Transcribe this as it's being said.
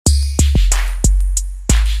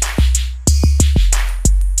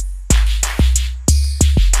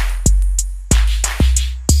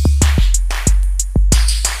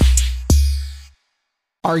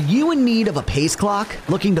Are you in need of a pace clock?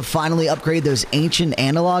 Looking to finally upgrade those ancient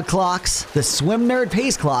analog clocks? The Swim Nerd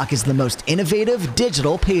Pace Clock is the most innovative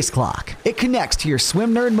digital pace clock. It connects to your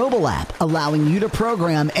Swim Nerd mobile app, allowing you to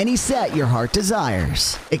program any set your heart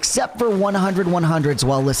desires. Except for 100 100s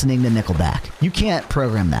while listening to Nickelback. You can't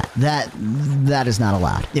program that. That is not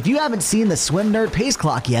allowed. If you haven't seen the Swim Nerd Pace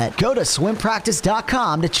Clock yet, go to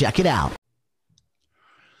swimpractice.com to check it out.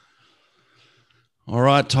 All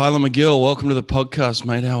right, Tyler McGill, welcome to the podcast,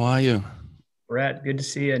 mate. How are you? Brett, good to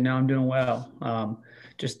see you. No, I'm doing well.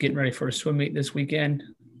 Just getting ready for a swim meet this weekend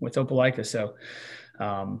with Opelika. So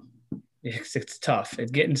it's tough.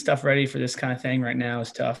 It's getting stuff ready for this kind of thing right now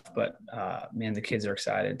is tough, but man, the kids are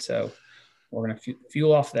excited. So we're going to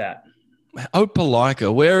fuel off that.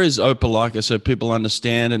 Opelika, where is Opelika so people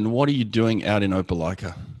understand, and what are you doing out in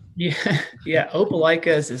Opelika? Yeah. Opelika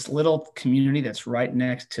is this little community that's right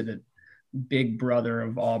next to the big brother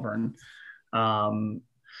of Auburn. In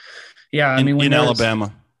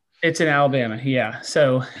Alabama. It's in Alabama. Yeah.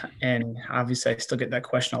 So, and obviously I still get that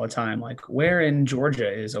question all the time. Like, where in Georgia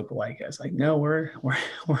is Opelika? It's like, no, we're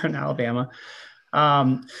in Alabama.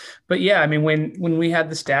 But yeah, I mean, when we had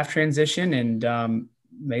the staff transition and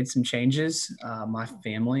made some changes, my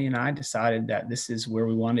family and I decided that this is where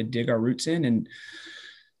we wanted to dig our roots in. And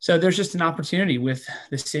so there's just an opportunity with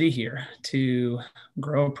the city here to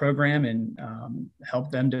grow a program and help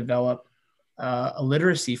them develop a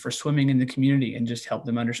literacy for swimming in the community and just help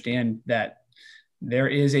them understand that there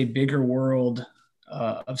is a bigger world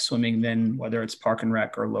of swimming than whether it's park and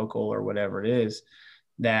rec or local or whatever it is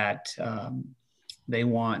that they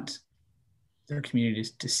want their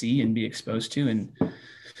communities to see and be exposed to and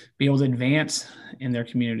be able to advance in their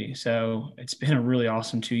community. So it's been a really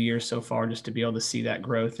awesome 2 years so far just to be able to see that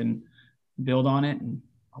growth and build on it and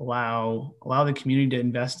allow the community to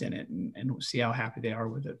invest in it and see how happy they are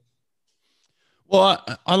with it. Well,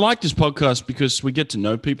 I like this podcast because we get to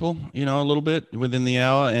know people, a little bit within the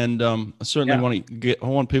hour. And I certainly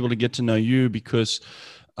want people to get to know you because,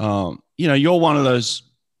 you're one of those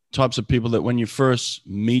types of people that when you first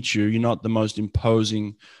meet you, you're not the most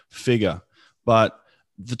imposing figure, but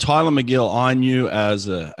the Tyler McGill I knew as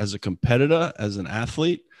a competitor, as an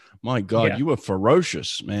athlete, my God, you were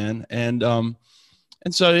ferocious, man. And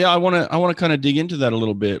so, I want to kind of dig into that a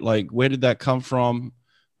little bit. Like, where did that come from?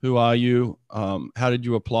 Who are you? How did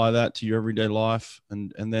you apply that to your everyday life?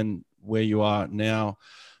 And then where you are now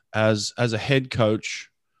as a head coach,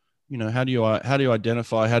 how do you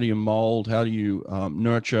identify, how do you mold, how do you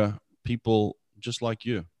nurture people just like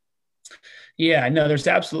you? Yeah, no, there's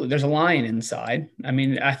a lion inside. I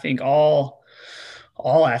mean, I think all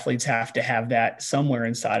athletes have to have that somewhere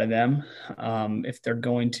inside of them if they're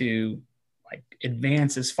going to like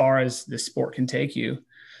advance as far as the sport can take you.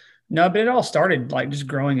 No, but it all started like just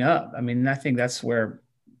growing up. I mean, I think that's where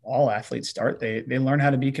all athletes start. They learn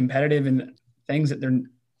how to be competitive in things that they're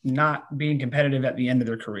not being competitive at the end of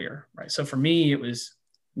their career, right? So for me, it was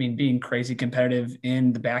being crazy competitive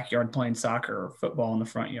in the backyard playing soccer or football in the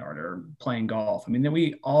front yard or playing golf. I mean, then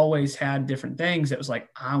we always had different things that was like,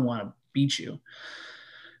 I want to beat you.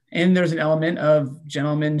 And there's an element of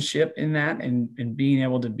gentlemanship in that and being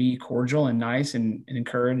able to be cordial and nice and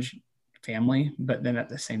encourage family. But then at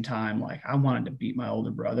the same time, like I wanted to beat my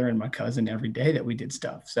older brother and my cousin every day that we did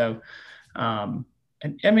stuff. So,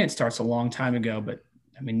 it starts a long time ago, but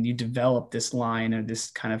you develop this line of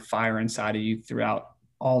this kind of fire inside of you throughout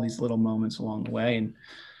all these little moments along the way.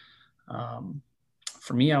 And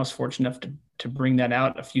for me, I was fortunate enough to bring that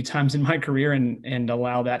out a few times in my career and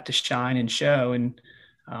allow that to shine and show. And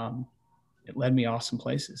it led me awesome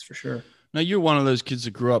places for sure. Now you're one of those kids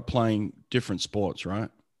that grew up playing different sports,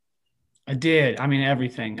 right? I did.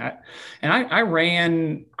 Everything. I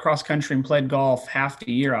ran cross country and played golf half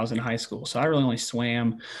the year I was in high school. So I really only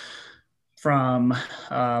swam from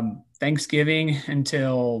Thanksgiving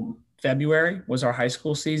until February was our high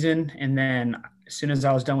school season. And then as soon as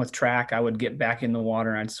I was done with track, I would get back in the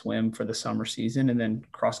water and I'd swim for the summer season, and then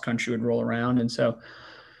cross country would roll around. And so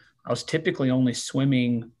I was typically only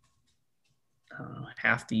swimming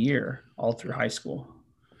half the year all through high school.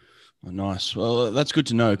 Oh, nice. Well, that's good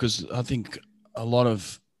to know because I think a lot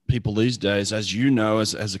of people these days, as you know,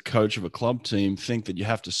 as a coach of a club team, think that you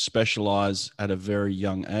have to specialize at a very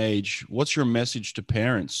young age. What's your message to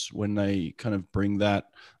parents when they kind of bring that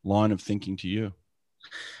line of thinking to you?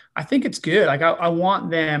 I think it's good. Like I want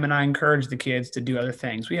them, and I encourage the kids to do other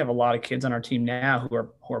things. We have a lot of kids on our team now who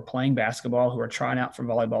are playing basketball, who are trying out for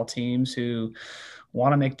volleyball teams, who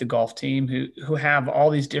want to make the golf team, who have all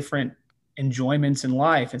these different enjoyments in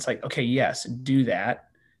life. It's like, okay, yes, do that.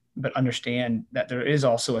 but understand that there is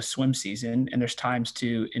also a swim season, and there's times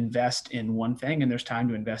to invest in one thing and there's time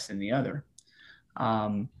to invest in the other.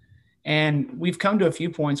 And we've come to a few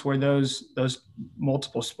points where those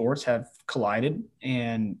multiple sports have collided,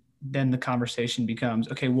 and then the conversation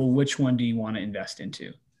becomes, okay, well, which one do you want to invest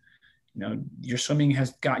into? Your swimming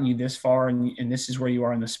has gotten you this far, and this is where you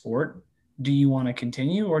are in the sport. Do you want to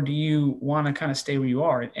continue, or do you want to kind of stay where you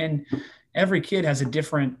are? And every kid has a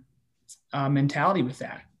different mentality with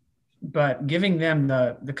that, but giving them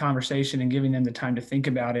the conversation and giving them the time to think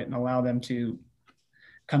about it and allow them to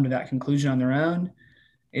come to that conclusion on their own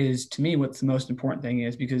is, to me, what's the most important thing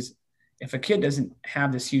is, because if a kid doesn't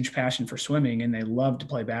have this huge passion for swimming and they love to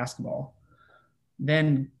play basketball,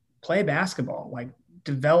 then play basketball. Like,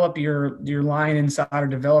 develop your line inside, or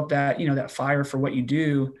develop that, that fire for what you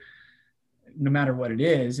do, no matter what it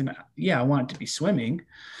is. And yeah, I want it to be swimming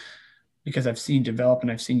because I've seen you develop and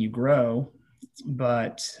I've seen you grow.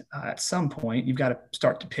 But at some point, you've got to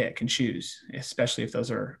start to pick and choose, especially if those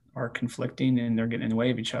are conflicting and they're getting in the way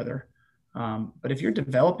of each other. But if you're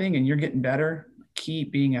developing and you're getting better,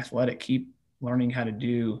 keep being athletic, keep learning how to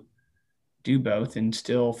do both, and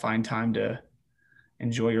still find time to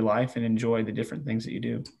enjoy your life and enjoy the different things that you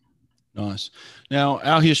do. Nice. Now,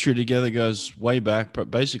 our history together goes way back, but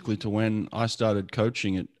basically to when I started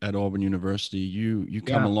coaching at Auburn University. You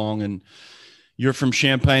come along, and you're from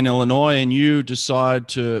Champaign, Illinois, and you decide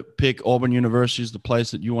to pick Auburn University as the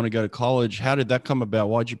place that you want to go to college. How did that come about?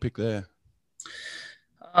 Why'd you pick there?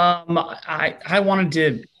 I wanted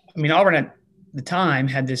to, Auburn at the time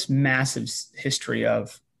had this massive history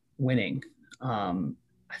of winning.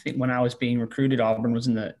 I think when I was being recruited, Auburn was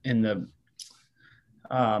in the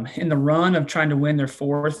run of trying to win their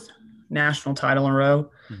 4th national title in a row.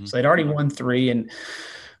 Mm-hmm. So they'd already won 3. And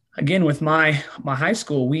again, with my high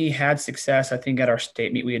school, we had success. I think at our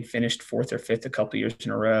state meet, we had finished 4th or 5th a couple of years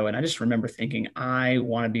in a row. And I just remember thinking, I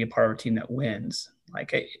want to be a part of a team that wins.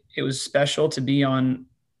 Like, it was special to be on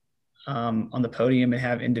the podium and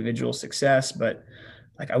have individual success, but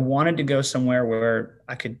like, I wanted to go somewhere where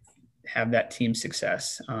I could have that team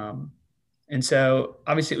success. And so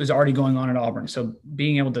obviously it was already going on at Auburn. So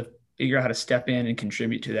being able to figure out how to step in and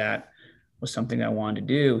contribute to that was something that I wanted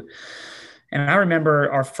to do. And I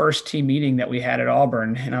remember our first team meeting that we had at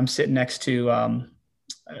Auburn, and I'm sitting next to a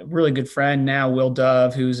really good friend now, Will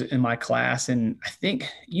Dove, who's in my class. And I think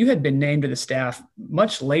you had been named to the staff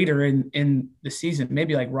much later in the season,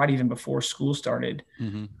 maybe like right even before school started.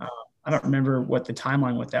 Mm-hmm. I don't remember what the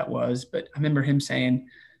timeline with that was, but I remember him saying,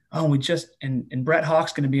 oh, and Brett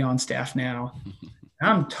Hawk's going to be on staff now.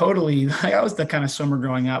 I'm totally, like, I was the kind of swimmer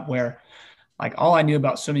growing up where, like, all I knew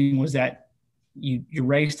about swimming was that you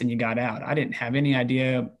raced and you got out. I didn't have any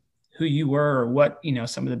idea who you were or what,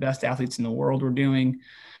 some of the best athletes in the world were doing.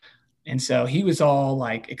 And so he was all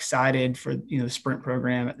like excited for, the sprint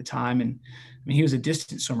program at the time. And he was a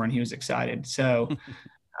distance swimmer and he was excited. So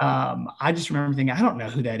I just remember thinking, I don't know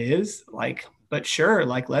who that is. Like, but sure,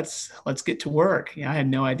 like, let's get to work. I had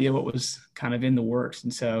no idea what was kind of in the works.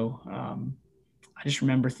 And so I just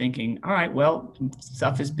remember thinking, all right, well,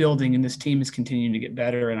 stuff is building and this team is continuing to get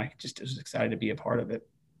better. And I just was excited to be a part of it.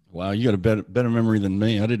 Wow. You got a better memory than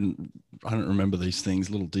me. I don't remember these things,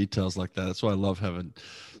 little details like that. That's why I love having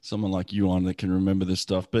someone like you on that can remember this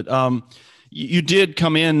stuff. But you did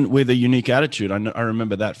come in with a unique attitude. I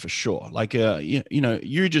remember that for sure. Like,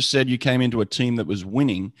 you just said you came into a team that was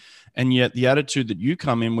winning, and yet the attitude that you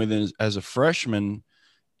come in with as a freshman,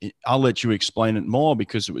 I'll let you explain it more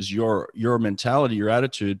because it was your mentality, your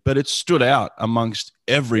attitude, but it stood out amongst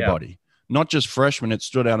everybody. Yeah. Not just freshmen, it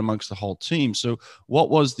stood out amongst the whole team. So what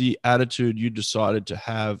was the attitude you decided to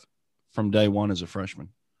have from day one as a freshman?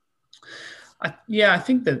 I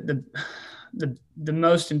think that the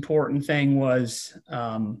most important thing was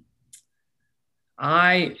and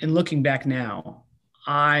looking back now,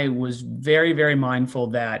 I was very, very mindful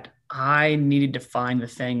that I needed to find the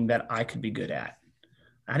thing that I could be good at.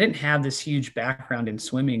 I didn't have this huge background in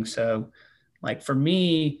swimming. So like, for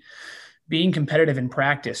me, being competitive in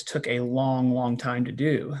practice took a long, long time to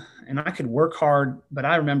do. And I could work hard, but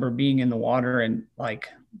I remember being in the water and like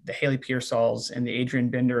the Haley Pearsalls and the Adrian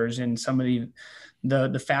Benders and some of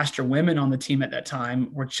the faster women on the team at that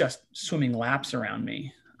time were just swimming laps around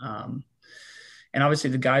me. And obviously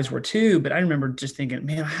the guys were too, but I remember just thinking,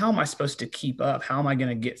 man, how am I supposed to keep up? How am I going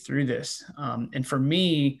to get through this? And for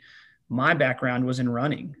me, my background was in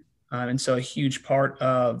running. And so a huge part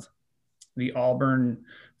of the Auburn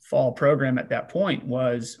fall program at that point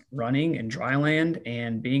was running and dry land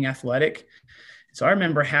and being athletic. So I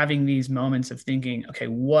remember having these moments of thinking, okay,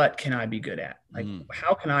 what can I be good at? Like,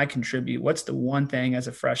 how can I contribute? What's the one thing as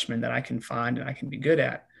a freshman that I can find and I can be good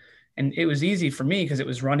at? And it was easy for me because it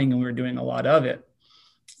was running and we were doing a lot of it.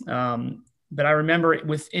 But I remember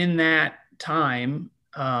within that time,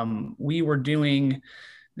 we were doing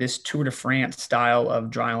this Tour de France style of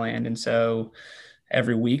dryland. And so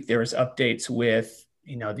every week there was updates with,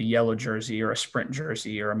 the yellow jersey or a sprint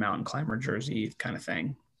jersey or a mountain climber jersey kind of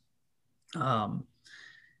thing.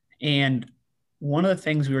 And one of the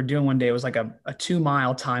things we were doing one day was like a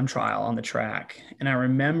 2-mile time trial on the track. And I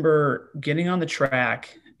remember getting on the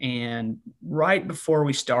track, and right before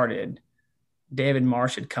we started, David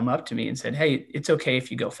Marsh had come up to me and said, "Hey, it's okay if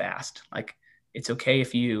you go fast. Like, it's okay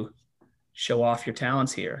if you show off your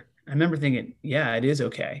talents here." I remember thinking, yeah, it is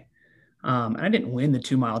okay. And I didn't win the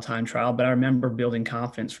 2-mile time trial, but I remember building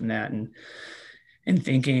confidence from that and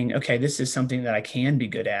thinking, okay, this is something that I can be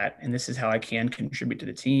good at, and this is how I can contribute to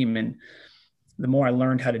the team. And the more I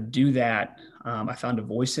learned how to do that, I found a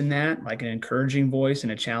voice in that, like an encouraging voice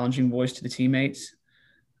and a challenging voice to the teammates.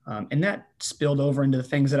 And that spilled over into the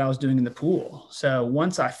things that I was doing in the pool. So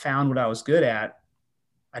once I found what I was good at,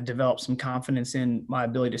 I developed some confidence in my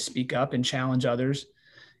ability to speak up and challenge others.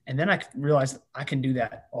 And then I realized I can do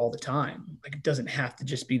that all the time. Like, it doesn't have to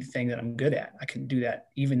just be the thing that I'm good at. I can do that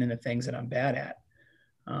even in the things that I'm bad at.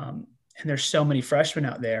 And there's so many freshmen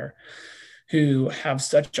out there who have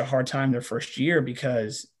such a hard time their first year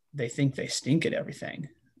because they think they stink at everything.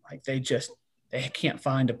 Like, they can't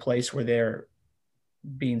find a place where they're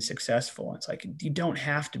being successful. It's like, you don't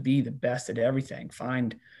have to be the best at everything.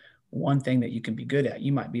 Find one thing that you can be good at.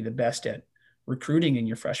 You might be the best at recruiting in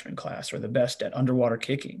your freshman class or the best at underwater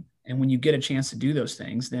kicking. And when you get a chance to do those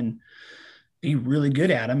things, then be really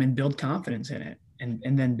good at them and build confidence in it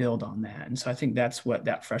and then build on that. And so I think that's what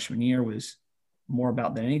that freshman year was more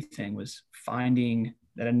about than anything, was finding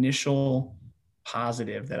that initial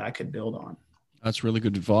positive that I could build on. That's really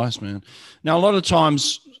good advice, man. Now, a lot of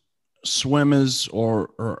times swimmers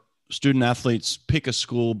or student athletes pick a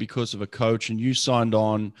school because of a coach, and you signed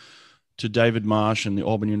on to David Marsh and the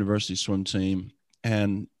Auburn University swim team.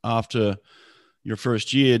 And after your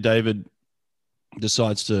first year, David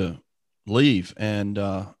decides to leave, and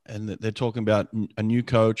they're talking about a new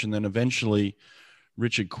coach, and then eventually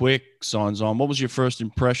Richard Quick signs on. What was your first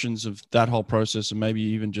impressions of that whole process, and maybe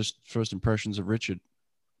even just first impressions of Richard?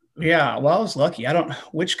 Yeah, well, I was lucky.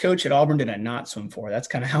 Which coach at Auburn did I not swim for? That's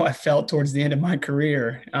kind of how I felt towards the end of my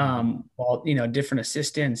career. Different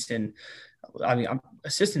assistants, and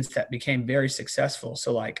assistants that became very successful.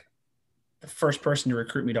 So like, the first person to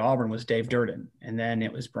recruit me to Auburn was Dave Durden, and then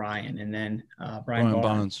it was Brian, and then Brian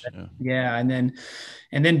Barnes. Yeah. And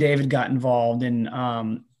then David got involved,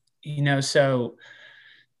 and so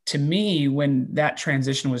to me, when that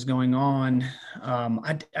transition was going on,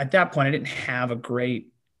 at that point, I didn't have a great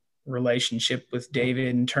relationship with David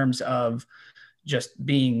in terms of just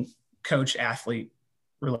being coach athlete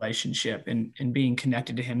relationship and being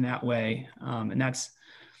connected to him that way. And that's,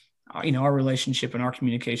 our relationship and our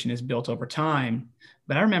communication is built over time.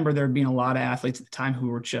 But I remember there being a lot of athletes at the time who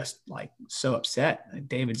were just like so upset that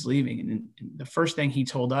David's leaving. And the first thing he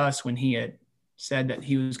told us when he had said that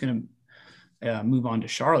he was going to move on to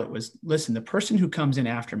Charlotte was, listen, the person who comes in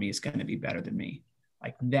after me is going to be better than me.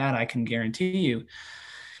 Like, that I can guarantee you.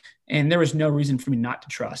 And there was no reason for me not to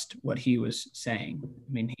trust what he was saying.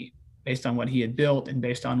 I mean, based on what he had built and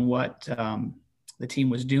based on what the team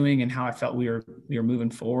was doing and how I felt we were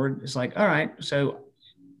moving forward, it's like, all right, so,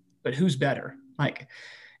 but who's better? Like,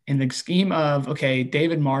 in the scheme of, okay,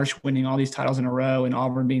 David Marsh winning all these titles in a row and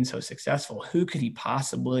Auburn being so successful, who could he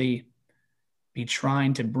possibly be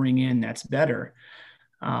trying to bring in that's better?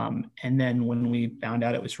 And then when we found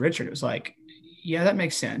out it was Richard, it was like, yeah, that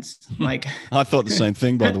makes sense. Like, I thought the same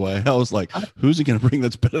thing, by the way. I was like, who's he going to bring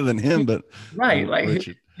that's better than him? But right. Like,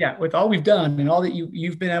 Richard. Yeah, with all we've done and all that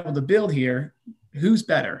you've been able to build here, who's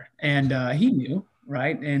better? And he knew,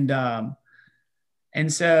 right. And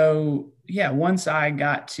so, yeah, once I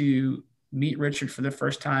got to meet Richard for the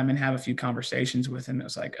first time and have a few conversations with him, it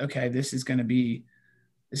was like, okay, this is going to be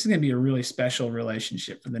a really special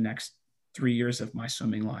relationship for the next 3 years of my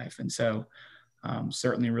swimming life. And so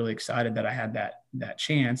certainly really excited that I had that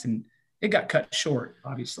chance, and it got cut short,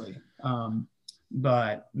 obviously.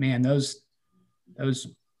 But man, those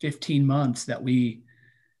 15 months that we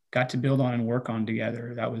got to build on and work on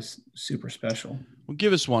together, that was super special. Well,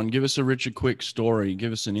 give us a Richard Quick story.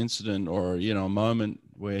 Give us an incident or, a moment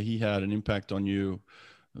where he had an impact on you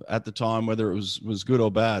at the time, whether it was good or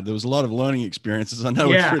bad. There was a lot of learning experiences. I know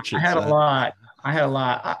with Richard. I had a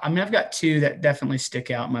lot. I mean, I've got two that definitely stick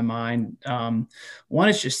out in my mind. One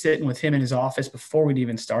is just sitting with him in his office before we'd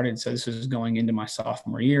even started. So this was going into my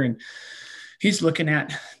sophomore year, and he's looking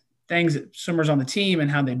at things that swimmers on the team and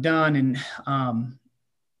how they've done. And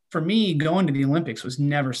for me, going to the Olympics was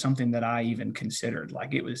never something that I even considered.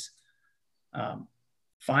 Like it was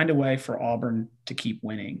find a way for Auburn to keep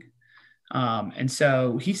winning. And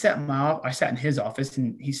so I sat in his office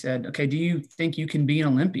and he said, okay, do you think you can be an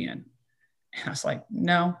Olympian? And I was like,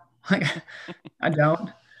 no, like, I don't.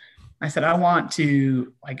 I said, I want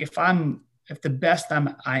to, like, if the best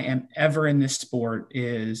I am ever in this sport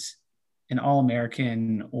is an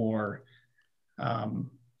All-American or an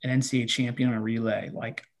NCAA champion on a relay,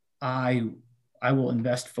 like I will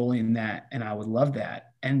invest fully in that. And I would love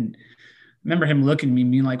that. And I remember him looking at me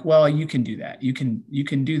being like, well, you can do that. You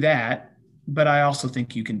can do that. But I also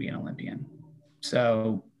think you can be an Olympian.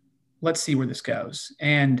 So let's see where this goes.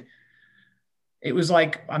 And it was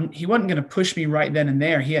like, he wasn't going to push me right then and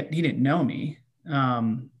there. He didn't know me.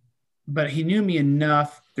 But he knew me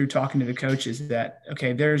enough through talking to the coaches that,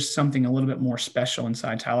 okay, there's something a little bit more special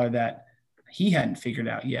inside Tyler that he hadn't figured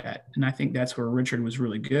out yet. And I think that's where Richard was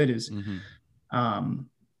really good is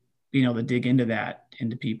being able to dig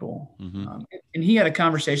into people. And he had a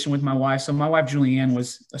conversation with my wife. So my wife, Julianne,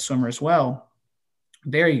 was a swimmer as well.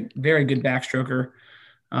 Very, very good backstroker.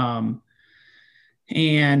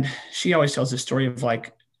 And she always tells the story of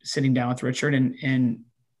like sitting down with Richard and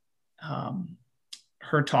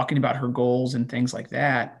her talking about her goals and things like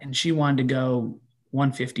that. And she wanted to go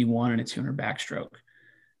 151 in a 200 backstroke.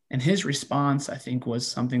 And his response, I think, was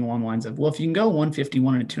something along the lines of, well, if you can go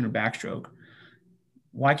 151 in a 200 backstroke,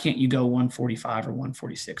 why can't you go 145 or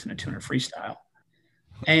 146 in a 200 freestyle?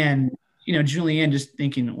 And, Julianne just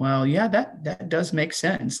thinking, well, yeah, that does make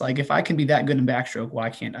sense. Like if I can be that good in backstroke, why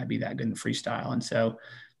can't I be that good in freestyle? And so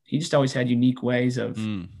he just always had unique ways of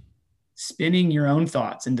spinning your own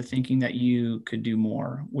thoughts into thinking that you could do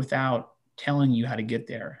more without telling you how to get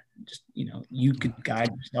there. Just, you could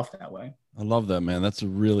guide yourself that way. I love that, man. That's a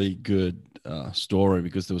really good story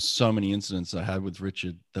because there was so many incidents I had with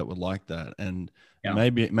Richard that were like that. And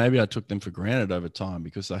maybe I took them for granted over time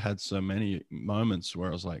because I had so many moments where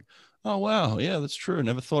I was like, oh, wow, yeah, that's true. I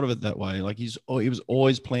never thought of it that way. Like he was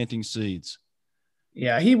always planting seeds.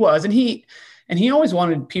 Yeah, he was. And he always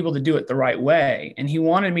wanted people to do it the right way. And he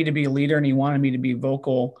wanted me to be a leader and he wanted me to be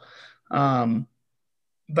vocal.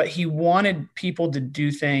 But he wanted people to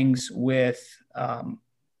do things with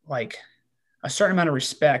like a certain amount of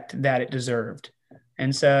respect that it deserved.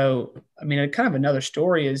 And so, I mean, kind of another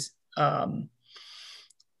story is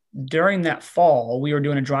during that fall, we were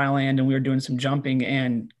doing a dry land and we were doing some jumping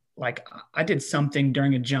and like I did something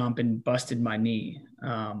during a jump and busted my knee.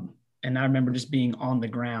 And I remember just being on the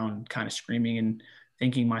ground, kind of screaming and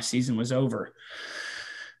thinking my season was over.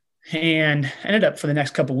 And ended up for the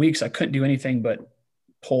next couple of weeks, I couldn't do anything but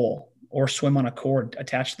pull or swim on a cord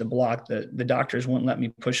attached to the block. The doctors wouldn't let me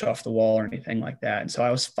push off the wall or anything like that. And so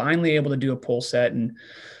I was finally able to do a pull set and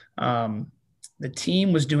the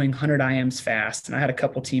team was doing 100 IMs fast. And I had a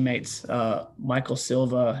couple teammates, Michael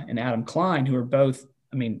Silva and Adam Klein, who are both,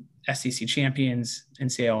 SEC champions,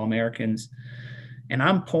 NCAA All-Americans. And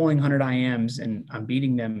I'm pulling 100 IMs and I'm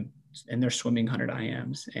beating them and they're swimming 100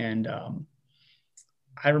 IMs. And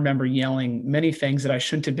I remember yelling many things that I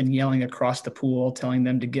shouldn't have been yelling across the pool, telling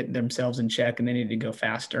them to get themselves in check and they needed to go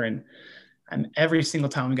faster. And every single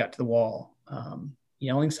time we got to the wall,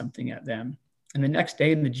 yelling something at them. And the next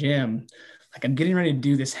day in the gym, like I'm getting ready to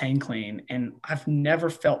do this hang clean and I've never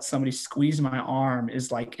felt somebody squeeze my arm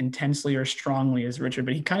as like intensely or strongly as Richard,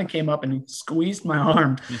 but he kind of came up and squeezed my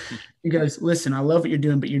arm. He goes, listen, I love what you're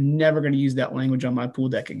doing, but you're never going to use that language on my pool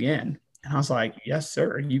deck again. And I was like, yes,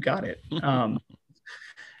 sir, you got it.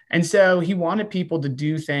 And so he wanted people to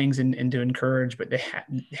do things and to encourage, but they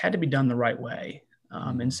had to be done the right way.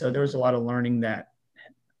 And so there was a lot of learning that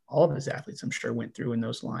all of his athletes, I'm sure, went through in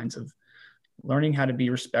those lines of learning how to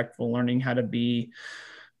be respectful, learning how to be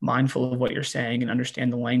mindful of what you're saying and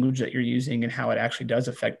understand the language that you're using and how it actually does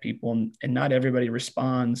affect people. And not everybody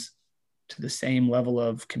responds to the same level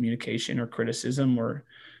of communication or criticism or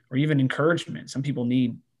even encouragement. Some people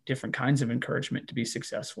need different kinds of encouragement to be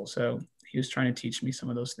successful. So he was trying to teach me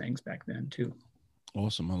some of those things back then too.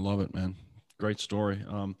 Awesome. I love it, man. Great story.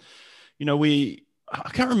 I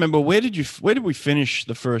can't remember where did we finish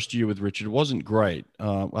the first year with Richard? It wasn't great.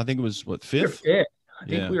 I think it was fifth. We were fifth. I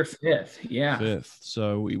think we were fifth. Yeah. Fifth.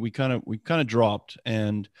 So we kind of dropped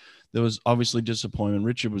and there was obviously disappointment.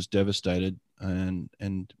 Richard was devastated and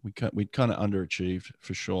we kind of underachieved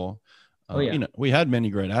for sure. We had many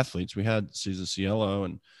great athletes. We had Cesar Cielo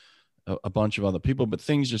and a bunch of other people, but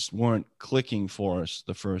things just weren't clicking for us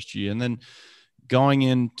the first year. And then going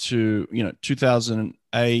into,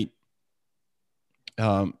 2008,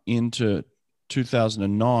 into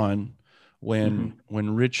 2009, when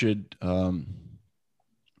Richard, has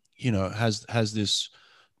this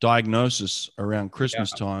diagnosis around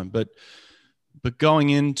Christmas time. But going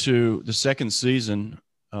into the second season,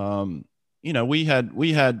 we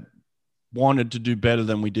had wanted to do better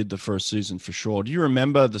than we did the first season for sure. Do you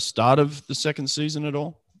remember the start of the second season at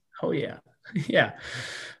all? Oh yeah. Yeah.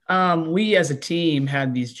 We as a team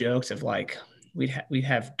had these jokes of like, we'd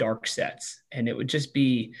have dark sets, and it would just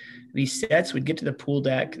be these sets. We'd get to the pool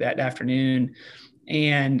deck that afternoon,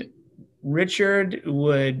 and Richard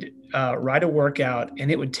would write a workout, and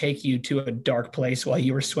it would take you to a dark place while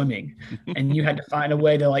you were swimming, and you had to find a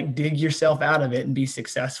way to like dig yourself out of it and be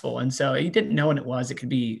successful. And so you didn't know when it was. It could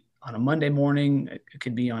be on a Monday morning. It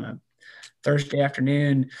could be on a Thursday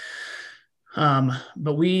afternoon.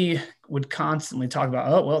 But we would constantly talk about,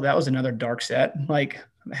 oh, well, that was another dark set. Like,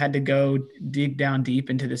 I had to go dig down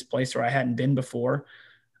deep into this place where I hadn't been before,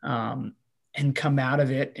 and come out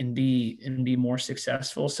of it and be more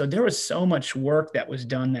successful. So there was so much work that was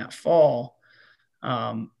done that fall.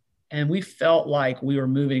 And we felt like we were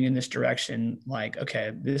moving in this direction, like,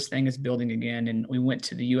 okay, this thing is building again. And we went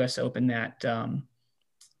to the US Open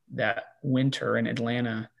that winter in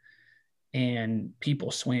Atlanta, and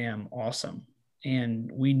people swam awesome.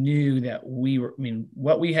 And we knew that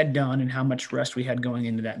what we had done and how much rest we had going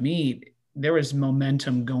into that meet, there was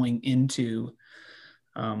momentum going into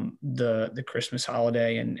the Christmas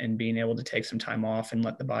holiday and being able to take some time off and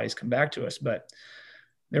let the bodies come back to us. But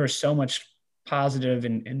there was so much positive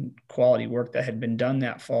and quality work that had been done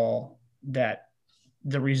that fall that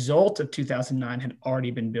the result of 2009 had already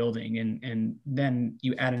been building. And then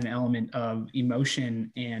you add an element of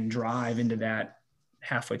emotion and drive into that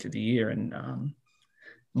halfway through the year, and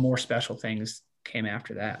more special things came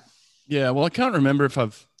after that. Yeah, well, I can't remember if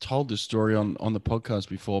I've told this story on the podcast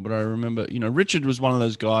before, but I remember, Richard was one of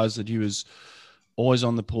those guys that he was always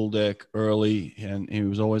on the pool deck early, and he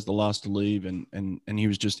was always the last to leave, and he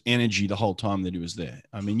was just energy the whole time that he was there.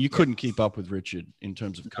 I mean, you couldn't keep up with Richard in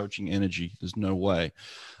terms of coaching energy. There's no way.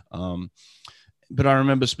 But I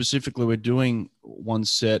remember specifically we're doing one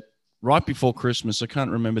set right before Christmas. I can't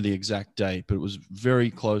remember the exact date, but it was very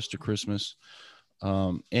close to Christmas.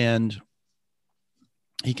 And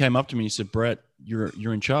he came up to me and he said, "Brett,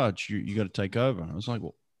 you're in charge. You got to take over." I was like,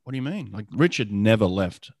 "Well, what do you mean?" Like, Richard never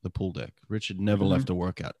left the pool deck. Richard never left a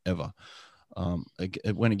workout ever.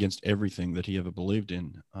 It went against everything that he ever believed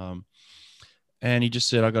in. And he just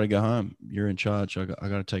said, "I got to go home. You're in charge. I got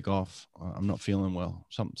to take off. I'm not feeling well.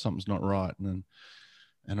 Something's not right." And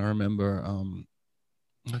I remember,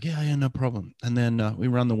 like, yeah, no problem. And then we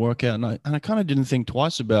run the workout, and I kind of didn't think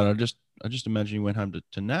twice about it. I just imagined he went home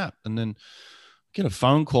to nap, and then get a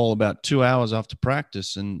phone call about 2 hours after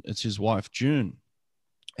practice, and it's his wife, June.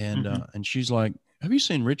 And she's like, "Have you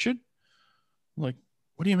seen Richard?" I'm like,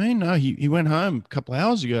 "What do you mean?" "No, he went home a couple of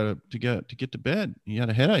hours ago to get to bed. He had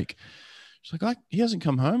a headache." She's like, "He hasn't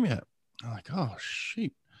come home yet." I'm like, "Oh,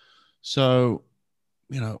 shit." So,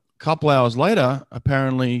 a couple hours later,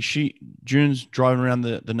 apparently June's driving around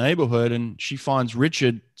the neighborhood, and she finds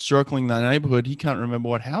Richard circling the neighborhood. He can't remember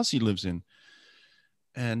what house he lives in.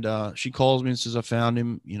 And she calls me and says, "I found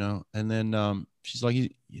him," and then she's like,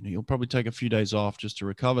 "He'll probably take a few days off just to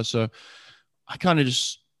recover." So I kind of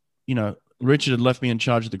just, Richard had left me in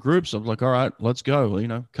charge of the group. So I was like, "All right, let's go."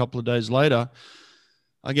 A couple of days later,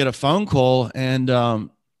 I get a phone call, and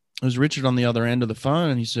it was Richard on the other end of the phone.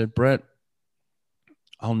 And he said, "Brett,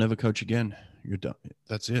 I'll never coach again. You're done.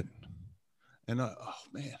 That's it." And oh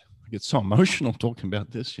man, I get so emotional talking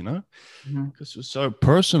about this, because it was so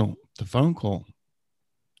personal, the phone call.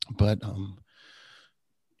 But,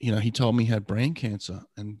 he told me he had brain cancer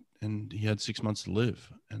and he had 6 months to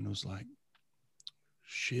live. And it was like,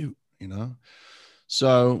 shoot,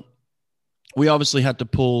 So we obviously had to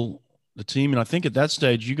pull the team. And I think at that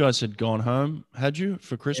stage, you guys had gone home, had you,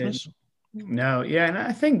 for Christmas? No. Yeah. And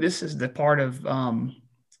I think this is the part of,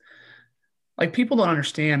 like, people don't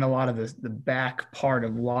understand a lot of the back part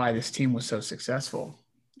of why this team was so successful.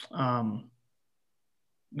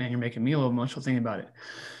 Man, you're making me a little emotional thinking about it.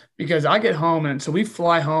 Because I get home, and so we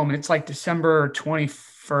fly home, and it's like December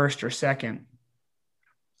 21st or 2nd.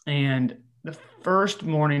 And the first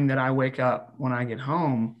morning that I wake up, when I get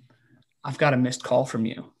home, I've got a missed call from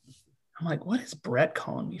you. I'm like, what is Brett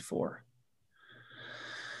calling me for?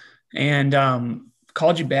 And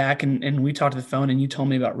called you back, and we talked to the phone, and you told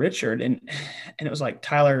me about Richard. And it was like,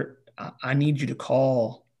 "Tyler, I need you to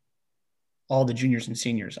call all the juniors and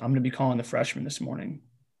seniors. I'm going to be calling the freshmen this morning."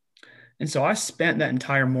 And so I spent that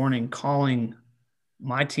entire morning calling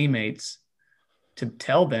my teammates to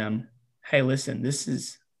tell them, "Hey, listen, this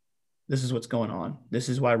is what's going on. This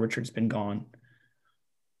is why Richard's been gone."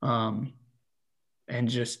 And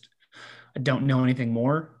just, I don't know anything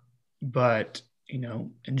more, but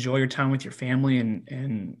enjoy your time with your family,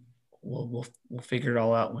 and we'll figure it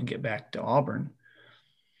all out when we get back to Auburn.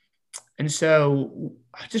 And so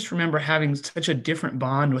I just remember having such a different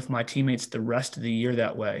bond with my teammates the rest of the year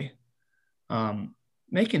that way.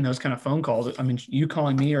 Making those kind of phone calls. I mean, you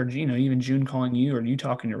calling me, or, even June calling you, or you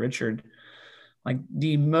talking to Richard, like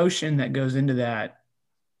the emotion that goes into that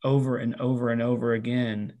over and over and over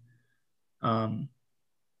again,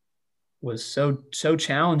 was so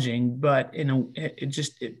challenging, but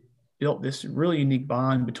it built this really unique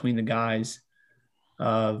bond between the guys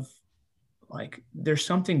of like, there's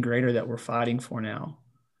something greater that we're fighting for now.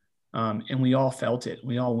 And we all felt it.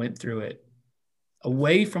 We all went through it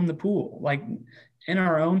away from the pool, like in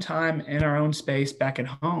our own time, in our own space back at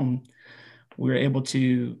home. We were able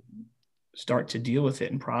to start to deal with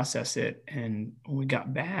it and process it. And when we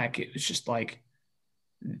got back, it was just like,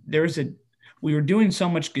 we were doing so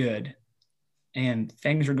much good and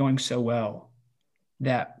things were going so well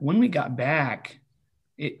that when we got back,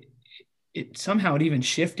 it somehow it even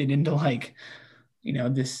shifted into like,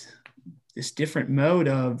 this different mode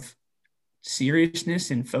of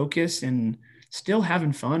seriousness and focus, and still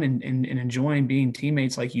having fun and enjoying being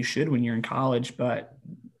teammates like you should when you're in college. But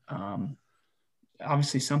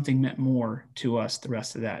obviously something meant more to us the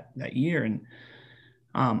rest of that year. And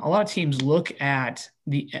a lot of teams look at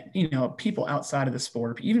the, people outside of the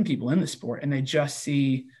sport, even people in the sport, and they just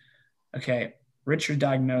see, okay, Richard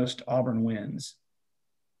diagnosed, Auburn wins.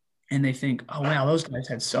 And they think, oh, wow, those guys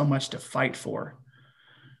had so much to fight for.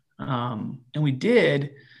 And we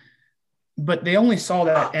did, but they only saw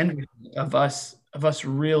that end of us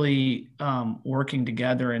really working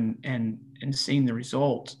together and seeing the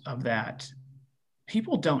result of that.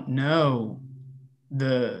 People don't know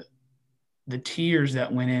the tears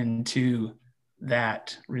that went into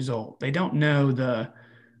that result. They don't know the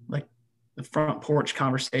front porch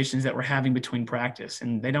conversations that we're having between practice,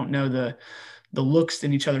 and they don't know the looks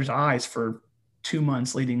in each other's eyes for 2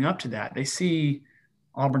 months leading up to that. They see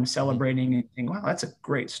Auburn celebrating and think, wow, that's a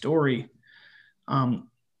great story.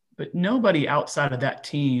 But nobody outside of that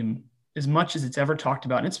team, as much as it's ever talked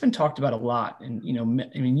about, and it's been talked about a lot. And,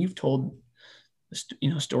 you've told,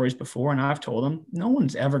 stories before, and I've told them, no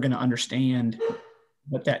one's ever going to understand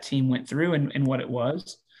what that team went through and what it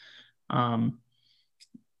was.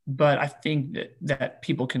 But I think that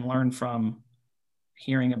people can learn from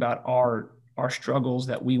hearing about our struggles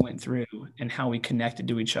that we went through and how we connected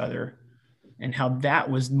to each other, and how that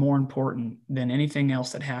was more important than anything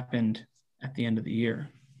else that happened at the end of the year.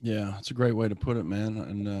 Yeah, it's a great way to put it, man.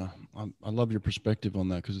 And I love your perspective on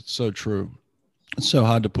that, because it's so true. It's so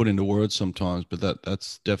hard to put into words sometimes, but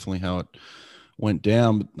that's definitely how it went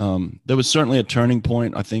down. There was certainly a turning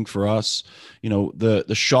point, I think, for us.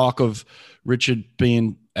 The shock of Richard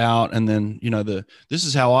being out, and then this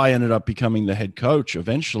is how I ended up becoming the head coach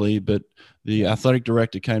eventually. But the athletic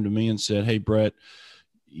director came to me and said, "Hey, Brett,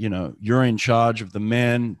 you're in charge of the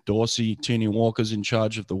men. Dorsey, Teeny Walker's in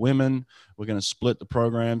charge of the women. We're going to split the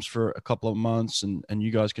programs for a couple of months, and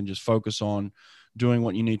you guys can just focus on doing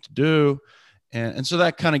what you need to do." And so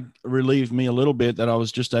that kind of relieved me a little bit, that I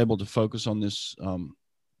was just able to focus on this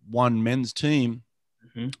one men's team.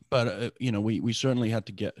 Mm-hmm. But, we certainly had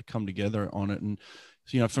to come together on it. And,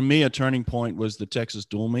 for me, a turning point was the Texas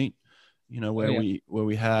dual meet, where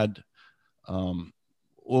we had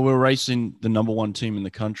we were racing the number one team in the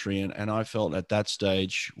country. And I felt at that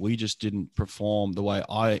stage, we just didn't perform the way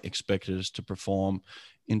I expected us to perform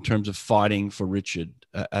in terms of fighting for Richard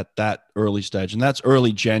at that early stage. And that's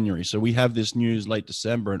early January. So we have this news late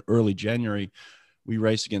December, and early January, we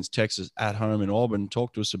race against Texas at home in Auburn.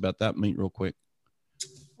 Talk to us about that meet real quick.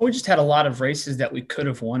 We just had a lot of races that we could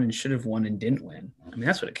have won and should have won and didn't win. I mean,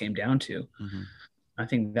 that's what it came down to. Mm-hmm. I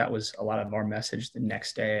think that was a lot of our message the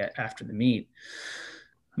next day after the meet.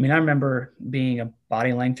 I mean, I remember being a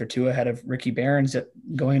body length or two ahead of Ricky Behrens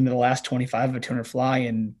going into the last 25 of a 200 fly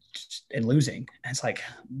and losing. And it's like,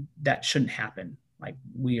 that shouldn't happen. Like,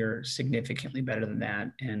 we are significantly better than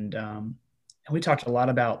that. And we talked a lot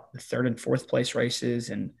about the third and fourth place races,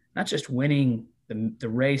 and not just winning the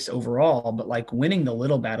race overall, but like winning the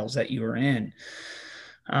little battles that you were in.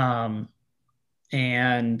 And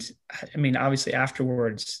I mean, obviously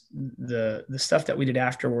afterwards, the stuff that we did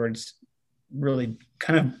afterwards really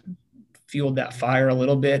kind of fueled that fire a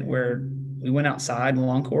little bit, where we went outside the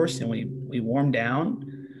long course and we warmed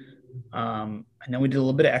down. And then we did a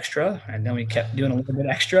little bit of extra, and then we kept doing a little bit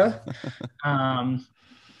extra. And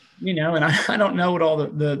I don't know what all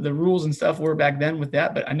the rules and stuff were back then with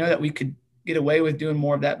that, but I know that we could get away with doing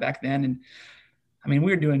more of that back then. And I mean,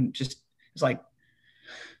 we were doing it's like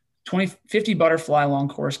 50 butterfly long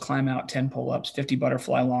course, climb out, 10 pull-ups, 50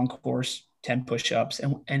 butterfly long course, 10 push-ups.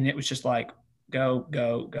 And it was just like, go,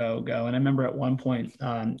 go, go, go. And I remember at one point,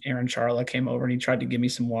 Aaron Charla came over and he tried to give me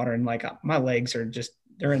some water, and like my legs are just,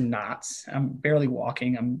 they're in knots. I'm barely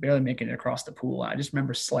walking. I'm barely making it across the pool. I just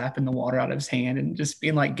remember slapping the water out of his hand and just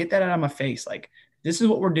being like, get that out of my face. Like, this is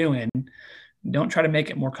what we're doing. Don't try to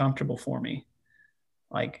make it more comfortable for me.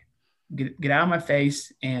 Like, get out of my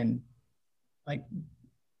face and like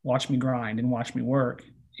watch me grind and watch me work.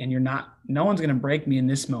 And no one's going to break me in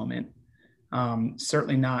this moment.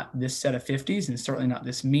 Certainly not this set of 50s, and certainly not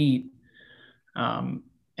this meet.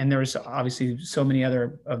 And there was obviously so many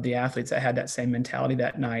other of the athletes that had that same mentality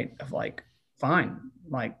that night of like, fine,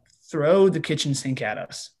 like throw the kitchen sink at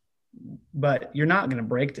us, but you're not going to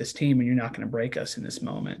break this team, and you're not going to break us in this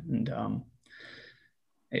moment. And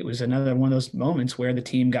it was another one of those moments where the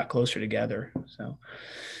team got closer together. So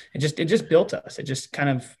it just built us. It just kind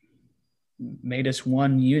of made us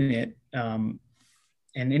one unit. And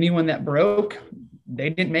anyone that broke, they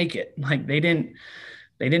didn't make it. Like they didn't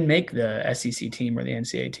make the SEC team or the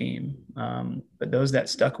NCAA team. But those that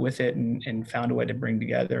stuck with it and found a way to bring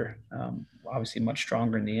together, obviously much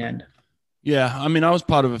stronger in the end. Yeah. I mean, I was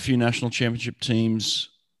part of a few national championship teams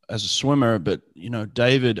as a swimmer, but, you know,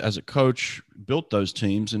 David as a coach built those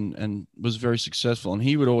teams and was very successful. And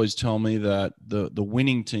he would always tell me that the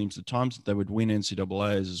winning teams, the times that they would win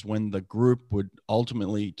NCAAs is when the group would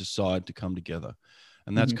ultimately decide to come together.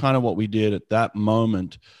 And that's kind of what we did at that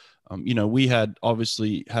moment. You know, we had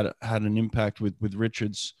obviously had an impact with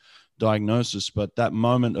Richard's diagnosis, but that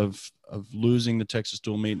moment of losing the Texas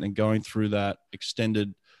dual meet and going through that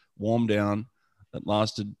extended warm down that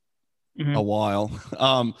lasted a while,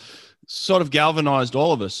 sort of galvanized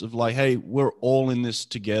all of us of like, hey, we're all in this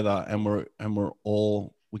together, and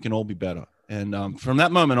we can all be better. And from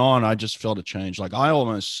that moment on, I just felt a change. Like I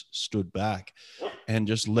almost stood back and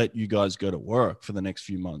just let you guys go to work for the next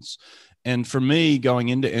few months. And for me, going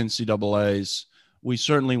into NCAAs, we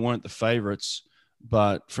certainly weren't the favorites,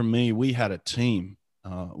 but for me, we had a team.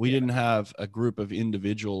 We didn't have a group of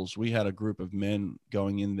individuals. We had a group of men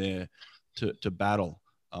going in there to battle.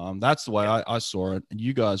 That's the way I saw it. And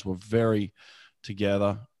you guys were very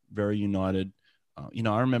together, very united. You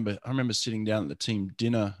know, I remember sitting down at the team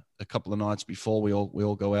dinner a couple of nights before we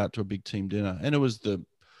all go out to a big team dinner, and it was the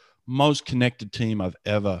most connected team I've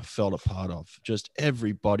ever felt a part of. Just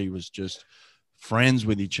everybody was just friends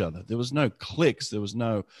with each other. There was no cliques. There was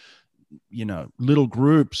no, you know, little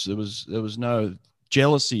groups. There was no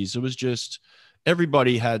jealousies. It was just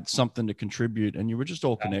everybody had something to contribute, and you were just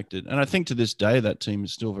all connected. And I think to this day that team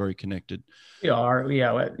is still very connected. We are,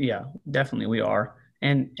 yeah, definitely we are.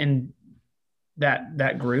 And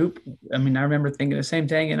that group, I mean, I remember thinking the same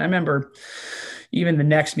thing. And I remember even the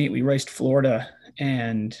next meet we raced Florida,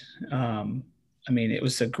 and I mean, it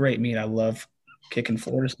was a great meet. I love kicking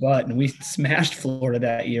Florida's butt, and we smashed Florida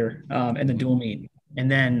that year in the dual meet. And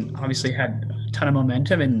then obviously had a ton of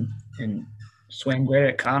momentum and swam great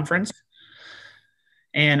at conference.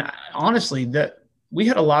 And honestly, we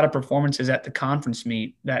had a lot of performances at the conference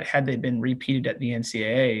meet that had they been repeated at the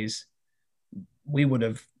NCAAs, we would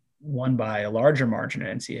have won by a larger margin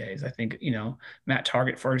at NCAAs. I think, you know, Matt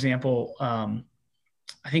Targett, for example,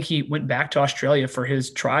 I think he went back to Australia for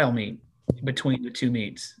his trial meet between the two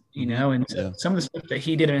meets, you know, and some of the stuff that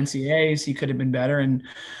he did at NCAAs, he could have been better. And,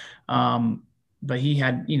 but he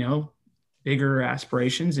had, you know, bigger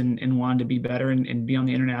aspirations and wanted to be better and be on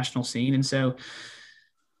the international scene. And so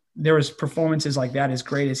there was performances like that, as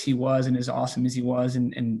great as he was and as awesome as he was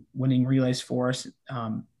and winning relays for us.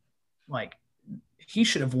 Like he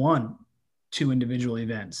should have won 2 individual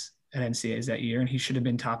events at NCAAs that year, and he should have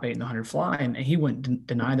been top 8 in the 100 fly. And he wouldn't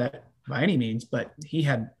deny that by any means, but he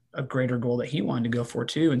had a greater goal that he wanted to go for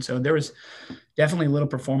too. And so there was definitely little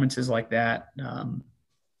performances like that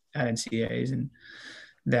at NCAAs, and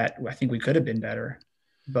that I think we could have been better,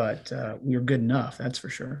 but we were good enough. That's for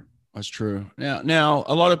sure. That's true. Now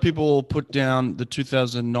a lot of people put down the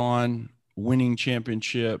 2009 winning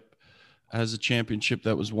championship as a championship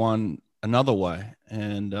that was won another way.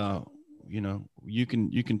 And, you know, you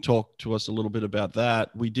can talk to us a little bit about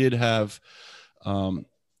that. We did have a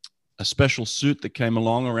special suit that came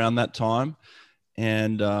along around that time.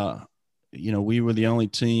 And, you know, we were the only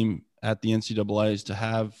team at the NCAAs to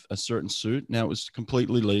have a certain suit. Now it was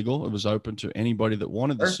completely legal. It was open to anybody that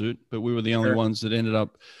wanted the suit, but we were the only ones that ended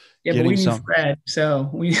up but we knew Fred. So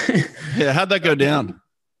we, yeah. How'd that go down?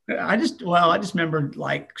 I just remember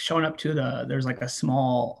like showing up to there's like a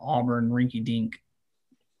small Auburn rinky dink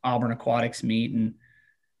Auburn aquatics meet. And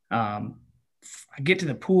I get to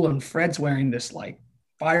the pool and Fred's wearing this like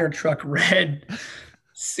fire truck red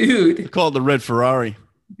suit. Called the Red Ferrari.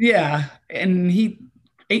 Yeah. And he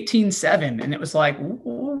 18.7. And it was like,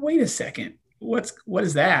 wait a second. What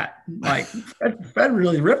is that? Like Fred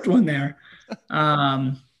really ripped one there.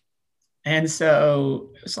 And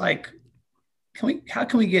so it's like, how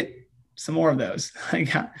can we get some more of those?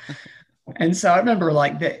 And so I remember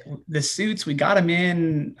like the suits, we got them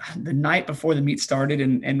in the night before the meet started,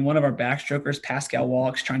 and one of our backstrokers, Pascal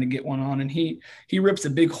Walks, trying to get one on, and he rips a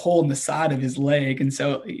big hole in the side of his leg. And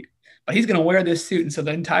so, but he's going to wear this suit. And so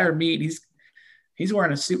the entire meet, he's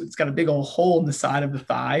wearing a suit that's got a big old hole in the side of the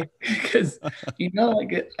thigh because, I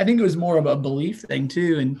think it was more of a belief thing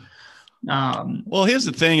too. And well, here's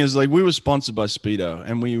the thing is like we were sponsored by Speedo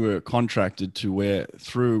and we were contracted to wear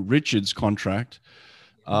through Richard's contract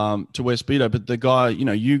to wear Speedo. But the guy,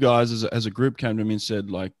 you guys as a group came to me and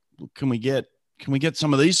said like, can we get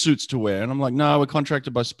some of these suits to wear? And I'm like, no, we're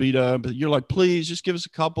contracted by Speedo. But you're like, please just give us a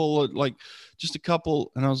couple, like just a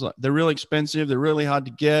couple. And I was like, they're really expensive. They're really hard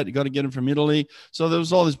to get. You got to get them from Italy. So there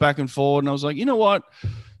was all this back and forth. And I was like, you know what?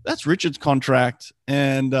 That's Richard's contract.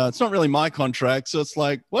 And it's not really my contract. So it's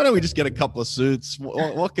like, why don't we just get a couple of suits?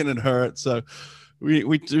 What can it hurt? So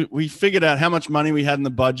we figured out how much money we had in the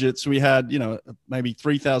budget. So we had, maybe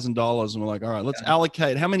 $3,000 and we're like, all right, let's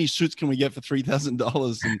allocate. How many suits can we get for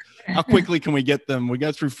 $3,000 and how quickly can we get them? We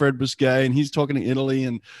go through Fred Busquet and he's talking to Italy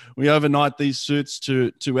and we overnight these suits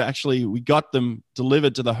to actually, we got them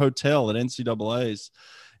delivered to the hotel at NCAA's.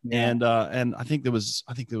 Yeah. And I think there was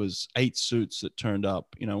 8 suits that turned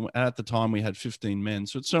up, at the time we had 15 men.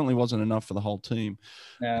 So it certainly wasn't enough for the whole team.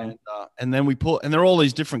 No. And then and they're all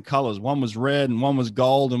these different colors. One was red and one was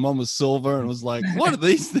gold and one was silver. And it was like, what are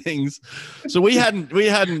these things? So we hadn't,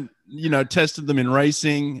 tested them in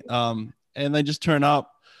racing and they just turn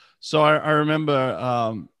up. So I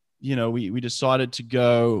remember, we decided to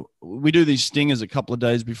go, we do these stingers a couple of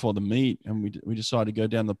days before the meet. And we decided to go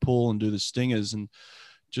down the pool and do the stingers. And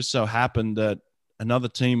just so happened that another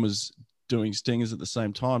team was doing stingers at the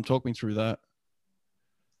same time. Talk me through that.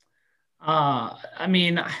 Correct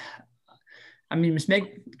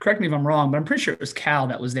me if I'm wrong, but I'm pretty sure it was Cal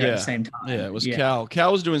that was there at the same time. Yeah, it was Cal.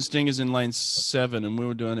 Cal was doing stingers in lane 7 and we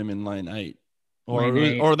were doing them in lane 8.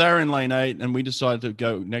 Or they're in lane 8 and we decided to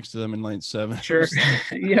go next to them in lane 7. Sure.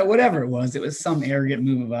 Yeah, whatever it was. It was some arrogant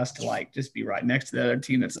move of us to like just be right next to the other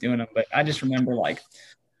team that's doing them. But I just remember like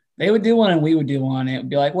they would do one and we would do one. And it would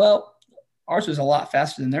be like, well, ours was a lot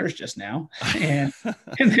faster than theirs just now. And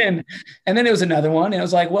then it was another one. And it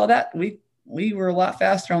was like, well, that we were a lot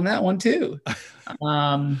faster on that one too. There's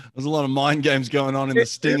a lot of mind games going on in the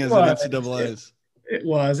stingers and NCAAs. It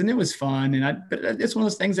was, and it was fun. But it's one of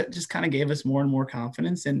those things that just kind of gave us more and more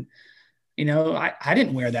confidence. And, I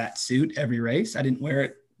didn't wear that suit every race. I didn't wear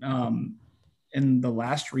it in the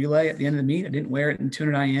last relay at the end of the meet. I didn't wear it in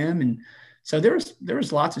 200 IM. And so there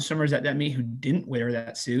was lots of swimmers at that meet who didn't wear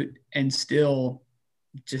that suit and still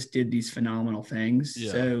just did these phenomenal things.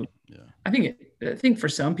 Yeah, so yeah. I think for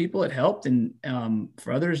some people it helped, and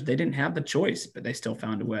for others they didn't have the choice, but they still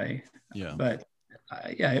found a way. Yeah. But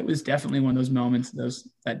it was definitely one of those moments.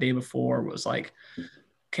 That day before was like,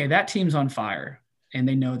 okay, that team's on fire, and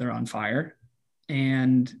they know they're on fire,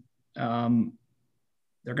 and they're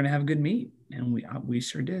going to have a good meet, and we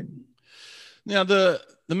sure did. Now the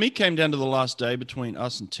meet came down to the last day between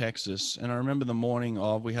us and Texas, and I remember the morning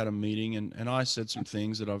of we had a meeting, and I said some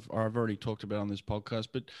things that I've already talked about on this podcast.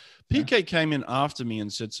 But PK came in after me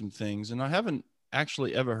and said some things, and I haven't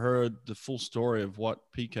actually ever heard the full story of what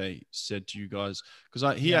PK said to you guys,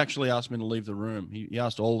 because he actually asked me to leave the room. He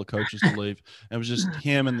asked all the coaches to leave, and it was just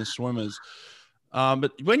him and the swimmers.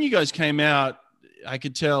 But when you guys came out, I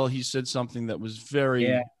could tell he said something that was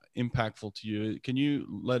very impactful to you. Can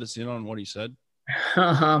you let us in on what he said?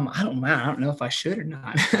 I don't know if I should or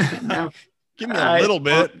not. No. Give me a little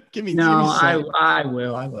bit. Give me. I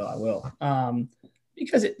will.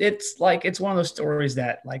 Because it's like, it's one of those stories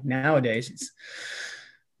that like nowadays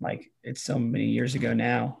it's so many years ago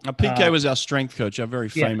now. PK was our strength coach, our very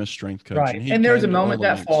famous strength coach. Right. And there was a moment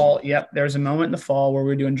that fall. Yep. There was a moment in the fall where we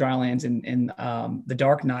were doing dry lands, and The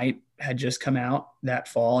Dark Knight had just come out that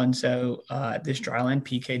fall. And so this dry land,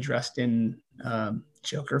 PK dressed in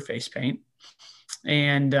Joker face paint.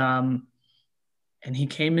 And he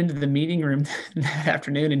came into the meeting room that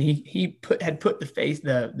afternoon, and he had put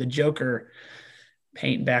the Joker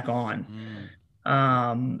paint back on.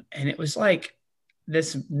 And it was like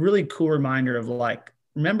this really cool reminder of like,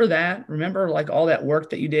 remember like all that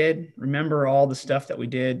work that you did, remember all the stuff that we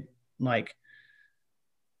did, like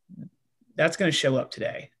that's going to show up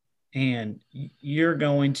today, and you're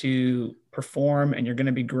going to perform, and you're going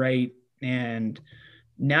to be great. And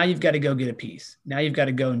now you've got to go get a piece. Now you've got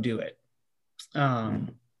to go and do it.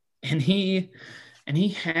 And he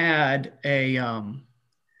had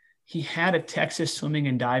he had a Texas swimming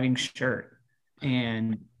and diving shirt.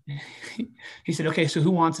 And he said, okay, so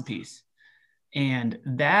who wants a piece? And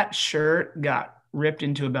that shirt got ripped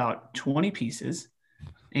into about 20 pieces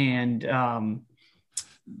and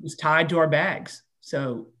was tied to our bags.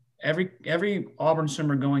 So every Auburn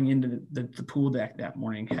swimmer going into the pool deck that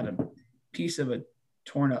morning had a piece of a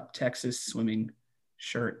torn up Texas swimming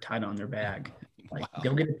shirt tied on their bag. Like, wow.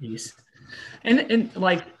 Go get a piece. And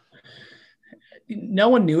like, no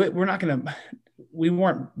one knew it. We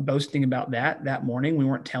weren't boasting about that morning. We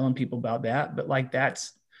weren't telling people about that, but like,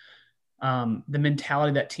 that's the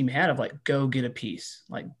mentality that team had of like, go get a piece,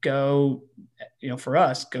 like go, for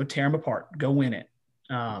us, go tear them apart, go win it.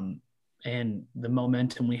 And the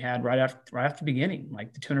momentum we had right after the beginning,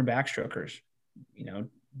 like the 200 backstrokers,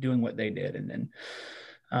 doing what they did. And then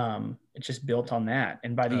it just built on that.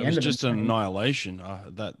 And by the end of it, was just an annihilation.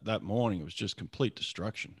 That morning, it was just complete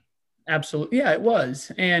destruction. Absolutely. Yeah, it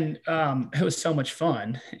was. And it was so much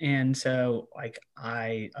fun. And so like,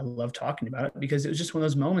 I love talking about it because it was just one of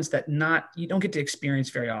those moments that you don't get to experience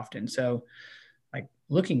very often. So like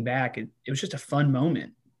looking back, it was just a fun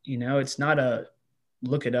moment. It's not a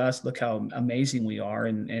look at us, look how amazing we are.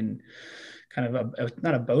 And kind of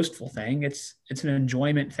not a boastful thing. It's an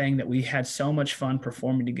enjoyment thing that we had so much fun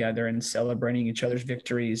performing together and celebrating each other's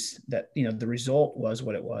victories that, the result was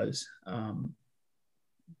what it was.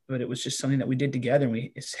 But it was just something that we did together. And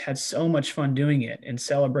we had so much fun doing it and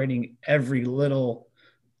celebrating every little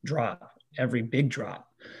drop, every big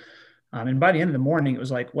drop. And by the end of the morning, it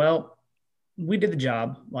was like, well, we did the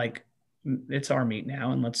job. Like, it's our meet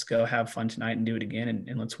now, and let's go have fun tonight and do it again.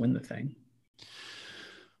 And let's win the thing.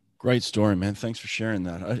 Great story, man. Thanks for sharing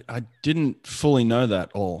that. I didn't fully know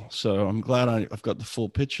that all. So I'm glad I've got the full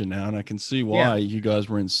picture now, and I can see why you guys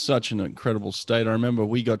were in such an incredible state. I remember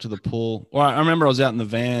we got to the pool. Well, I remember I was out in the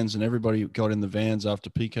vans and everybody got in the vans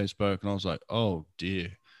after PK spoke. And I was like, oh dear,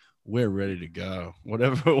 we're ready to go.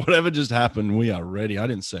 Whatever just happened, we are ready. I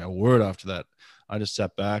didn't say a word after that. I just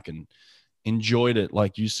sat back and enjoyed it.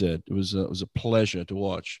 Like you said, it was a pleasure to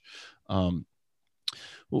watch.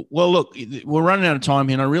 Well, look, we're running out of time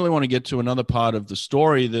here, and I really want to get to another part of the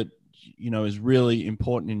story that, is really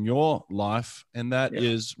important in your life, and that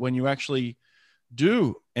is when you actually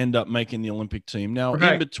do end up making the Olympic team. Now,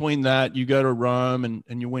 in between that, you go to Rome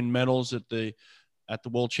and you win medals at the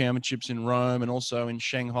World Championships in Rome, and also in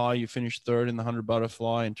Shanghai, you finished third in the 100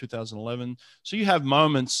 butterfly in 2011. So you have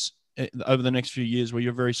moments over the next few years where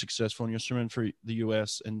you're very successful and you're swimming for the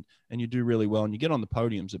US and you do really well and you get on the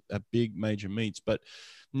podiums at big major meets. But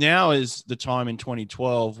now is the time in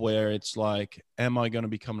 2012 where it's like, am I going to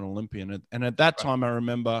become an Olympian? And at that time, I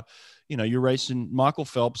remember, you're racing Michael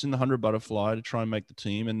Phelps in the 100 butterfly to try and make the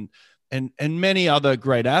team and many other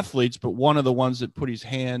great athletes. But one of the ones that put his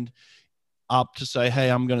hand up to say, hey,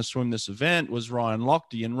 I'm going to swim this event was Ryan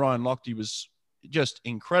Lochte. And Ryan Lochte was just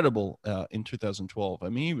incredible in 2012. I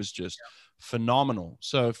mean, he was just phenomenal.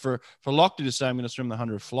 So for Lochte to say, I'm going to swim the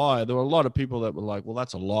 100 fly, there were a lot of people that were like, well,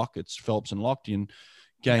 that's a lock. It's Phelps and Lochte and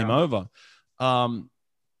game over.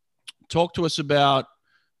 Talk to us about,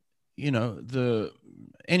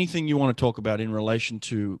 anything you want to talk about in relation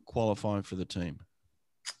to qualifying for the team.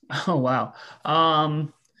 Oh, wow.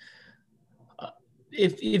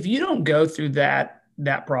 If you don't go through that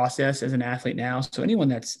process as an athlete now, so anyone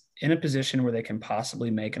that's in a position where they can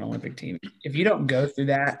possibly make an Olympic team, if you don't go through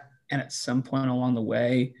that and at some point along the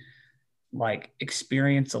way, like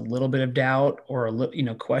experience a little bit of doubt or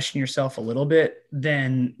question yourself a little bit,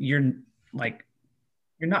 then you're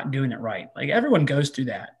not doing it right. Like everyone goes through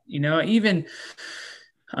that, even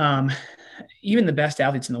the best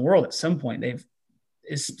athletes in the world at some point they've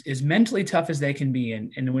as mentally tough as they can be.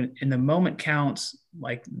 And when the moment counts,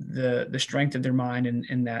 like the strength of their mind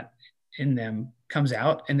and that in them comes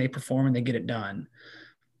out and they perform and they get it done.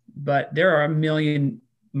 But there are a million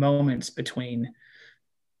moments between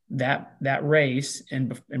that race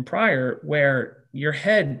and prior where your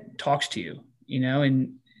head talks to you,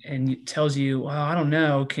 and it tells you, well, I don't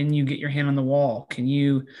know. Can you get your hand on the wall? Can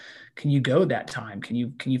you go that time? Can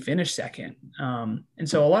you finish second? And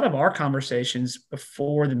so a lot of our conversations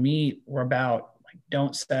before the meet were about like,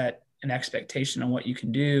 don't set an expectation on what you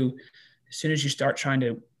can do. As soon as you start trying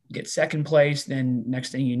to get second place, then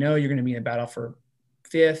next thing you know, you're going to be in a battle for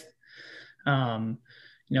fifth.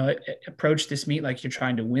 Approach this meet like you're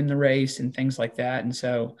trying to win the race and things like that. And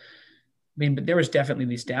so, but there was definitely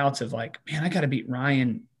these doubts of like, man, I got to beat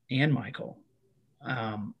Ryan and Michael.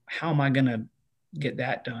 How am I going to get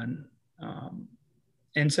that done?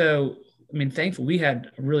 And so, thankfully we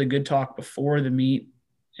had a really good talk before the meet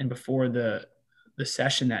and before the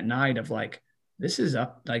session that night of like, this is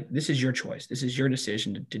up, like, this is your choice. This is your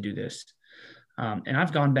decision to do this. And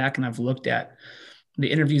I've gone back and I've looked at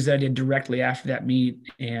the interviews that I did directly after that meet,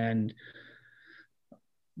 and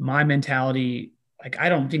my mentality, like, I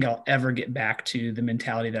don't think I'll ever get back to the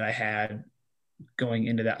mentality that I had going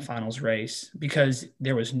into that finals race, because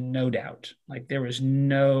there was no doubt, like, there was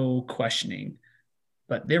no questioning,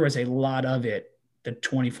 but there was a lot of it the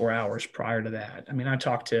 24 hours prior to that. I mean, I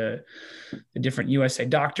talked to the different USA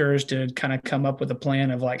doctors to kind of come up with a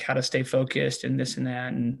plan of like how to stay focused and this and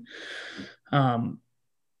that. And I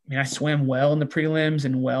mean, I swam well in the prelims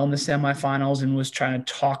and well in the semifinals, and was trying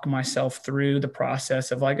to talk myself through the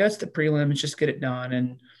process of like, that's the prelims, just get it done.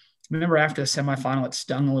 And I remember after the semifinal, it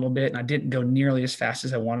stung a little bit and I didn't go nearly as fast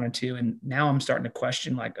as I wanted to. And now I'm starting to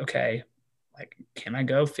question, like, okay, like, can I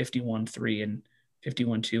go 51.3 and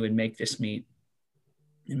 51.2 and make this meet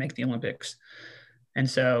and make the Olympics? And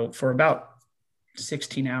so for about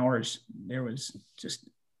 16 hours, there was just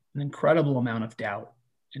an incredible amount of doubt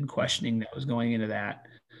and questioning that was going into that.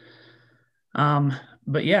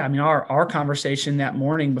 But yeah, I mean, our conversation that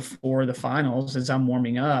morning before the finals, as I'm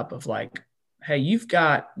warming up, of like, hey, you've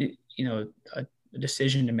got, you know, a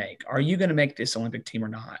decision to make. Are you going to make this Olympic team or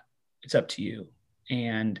not? It's up to you.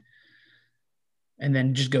 And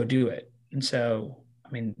then just go do it. And so,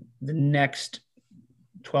 I mean, the next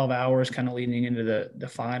 12 hours kind of leading into the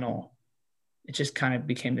final, it just kind of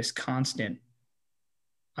became this constant,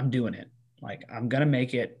 I'm doing it. Like, I'm going to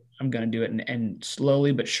make it. I'm going to do it. And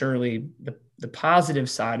slowly but surely, the positive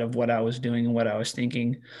side of what I was doing and what I was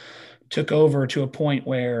thinking took over to a point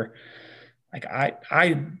where, like,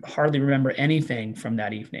 I hardly remember anything from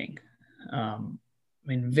that evening. I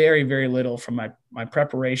mean, very, very little from my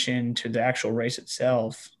preparation to the actual race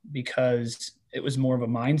itself, because it was more of a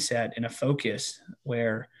mindset and a focus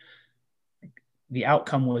where the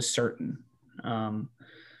outcome was certain.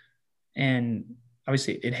 And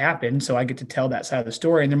obviously it happened. So I get to tell that side of the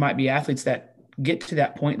story. And there might be athletes that get to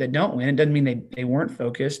that point that don't win. It doesn't mean they weren't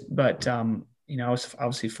focused, but you know, I was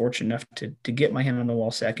obviously fortunate enough to get my hand on the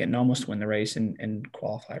wall second and almost win the race and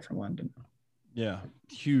qualify for London. Yeah,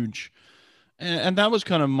 huge. And that was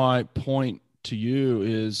kind of my point to you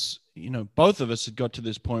is, you know, both of us had got to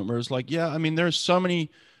this point where it's like, yeah, I mean, there's so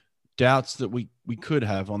many doubts that we could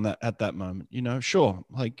have on that at that moment, you know. Sure,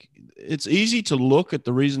 like, it's easy to look at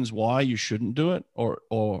the reasons why you shouldn't do it or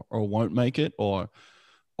won't make it, or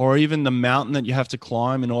even the mountain that you have to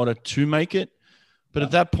climb in order to make it. But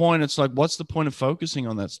at that point, it's like, what's the point of focusing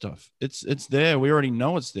on that stuff? It's there. We already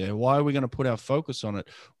know it's there. Why are we going to put our focus on it?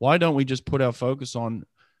 Why don't we just put our focus on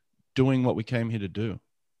doing what we came here to do?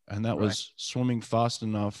 And that was swimming fast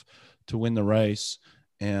enough to win the race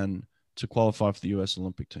and to qualify for the U.S.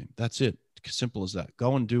 Olympic team. That's it. Simple as that.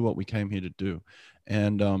 Go and do what we came here to do.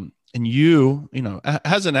 And you know,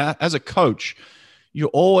 as a coach, you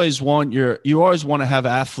always want to have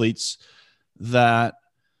athletes that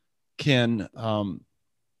can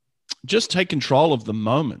just take control of the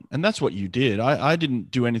moment. And that's what you did. I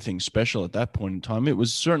didn't do anything special at that point in time. It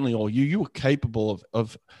was certainly all you. You were capable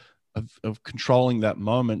of controlling that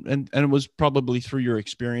moment. And it was probably through your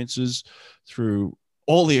experiences, through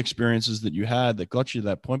all the experiences that you had that got you to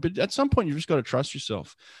that point. But at some point, you just got to trust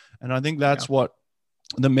yourself. And I think that's what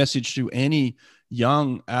the message to any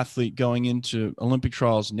young athlete going into Olympic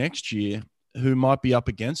trials next year who might be up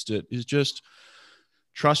against it is just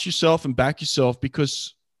trust yourself and back yourself,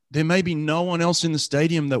 because there may be no one else in the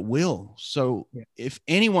stadium that will. So if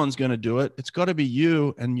anyone's going to do it, it's got to be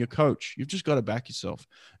you and your coach. You've just got to back yourself.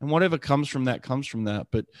 And whatever comes from that comes from that.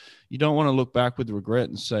 But you don't want to look back with regret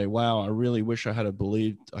and say, wow, I really wish I had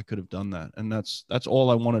believed I could have done that. And that's all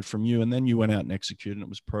I wanted from you. And then you went out and executed, and it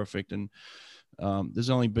was perfect. And there's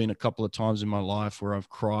only been a couple of times in my life where I've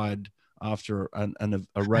cried after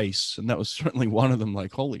a race. And that was certainly one of them.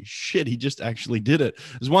 Like, holy shit, he just actually did it.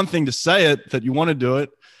 There's one thing to say it, that you want to do it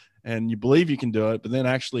and you believe you can do it, but then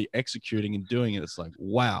actually executing and doing it, it's like,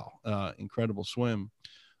 wow, incredible swim.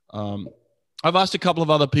 I've asked a couple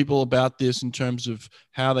of other people about this in terms of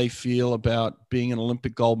how they feel about being an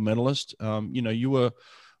Olympic gold medalist. You know, you were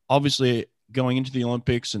obviously going into the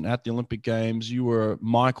Olympics and at the Olympic Games, you were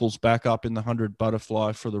Michael's backup in the 100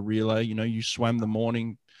 butterfly for the relay. You know, you swam the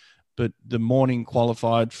morning, but the morning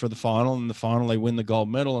qualified for the final, and the final they win the gold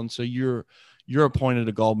medal. And so you're appointed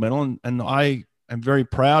a gold medal. And I am very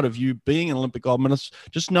proud of you being an Olympic gold medalist,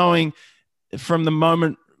 just knowing from the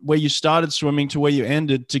moment where you started swimming to where you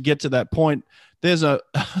ended to get to that point, there's a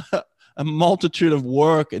multitude of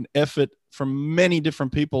work and effort from many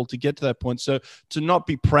different people to get to that point. So to not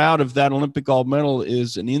be proud of that Olympic gold medal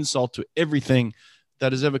is an insult to everything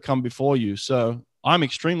that has ever come before you. So I'm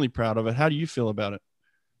extremely proud of it. How do you feel about it?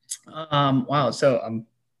 Wow. So,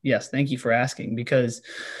 yes, thank you for asking, because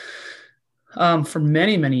for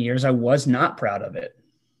many, many years, I was not proud of it.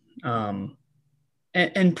 Um,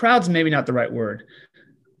 and proud's maybe not the right word.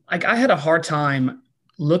 Like, I had a hard time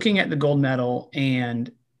looking at the gold medal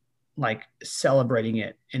and like celebrating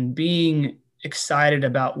it and being excited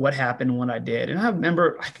about what happened when I did. And I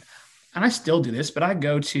remember, and I still do this, but I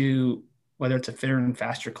go to, whether it's a fitter and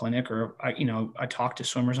faster clinic, or I talk to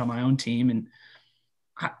swimmers on my own team, and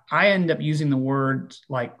I end up using the word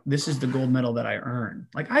like, this is the gold medal that I earned.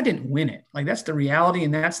 Like, I didn't win it. Like, that's the reality.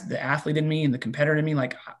 And that's the athlete in me and the competitor in me.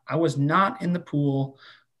 Like, I was not in the pool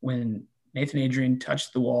when Nathan Adrian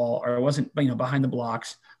touched the wall, or I wasn't, behind the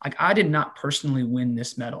blocks. Like, I did not personally win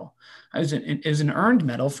this medal. It was an earned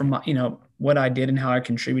medal from, what I did and how I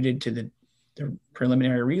contributed to the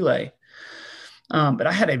preliminary relay. But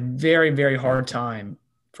I had a very, very hard time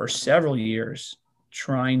for several years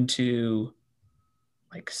trying to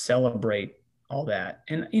like celebrate all that.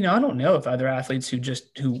 And, I don't know if other athletes who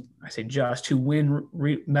win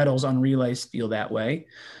medals on relays feel that way,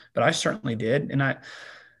 but I certainly did. And I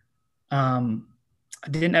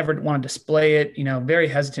didn't ever want to display it, very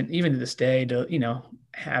hesitant, even to this day, to,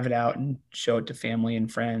 have it out and show it to family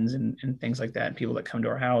and friends and things like that, and people that come to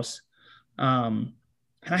our house.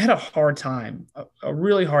 And I had a hard time, a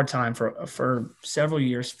really hard time for several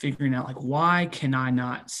years figuring out, like, why can I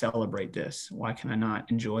not celebrate this? Why can I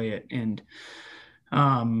not enjoy it? And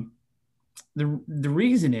the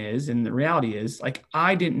reason is, and the reality is, like,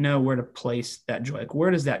 I didn't know where to place that joy. Like,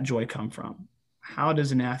 where does that joy come from? How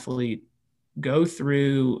does an athlete go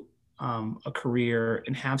through a career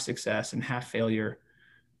and have success and have failure,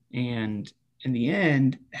 and in the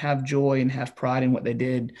end have joy and have pride in what they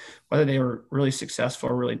did, whether they were really successful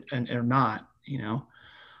or not,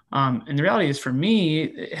 and the reality is, for me,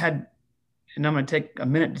 it had, and I'm going to take a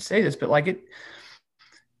minute to say this, but like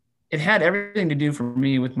it had everything to do for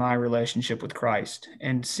me with my relationship with Christ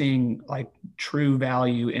and seeing like true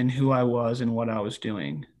value in who I was and what I was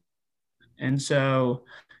doing. And so,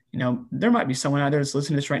 there might be someone out there that's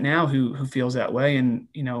listening to this right now who feels that way. And,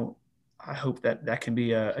 I hope that can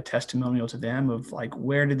be a testimonial to them of like,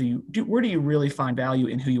 where do you really find value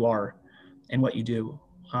in who you are and what you do?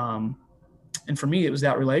 And for me, it was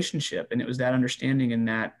that relationship, and it was that understanding, and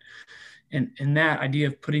that idea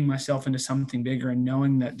of putting myself into something bigger and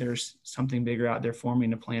knowing that there's something bigger out there for me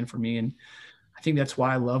and a plan for me. And I think that's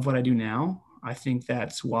why I love what I do now. I think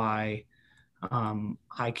that's why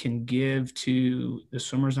I can give to the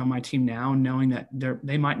swimmers on my team now, knowing that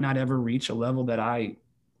they might not ever reach a level that I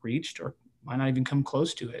reached, or might not even come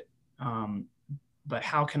close to it. But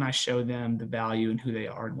how can I show them the value in who they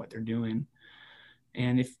are and what they're doing?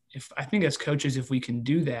 And if I think as coaches, if we can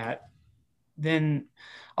do that, then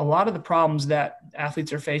a lot of the problems that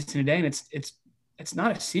athletes are facing today, and it's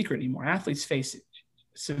not a secret anymore. Athletes face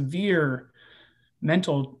severe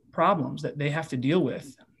mental problems that they have to deal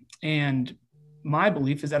with. And my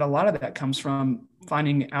belief is that a lot of that comes from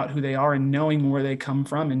finding out who they are and knowing where they come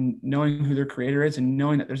from and knowing who their creator is and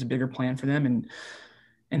knowing that there's a bigger plan for them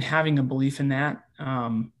and having a belief in that.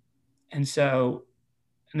 And there's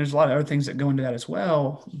a lot of other things that go into that as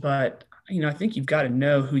well. But, I think you've got to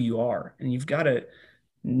know who you are, and you've got to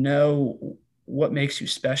know what makes you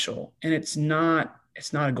special. And it's not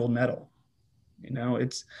a gold medal.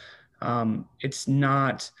 It's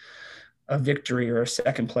not a victory or a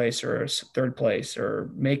second place or a third place or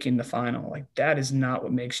making the final. Like, that is not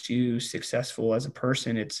what makes you successful as a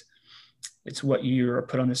person. It's what you are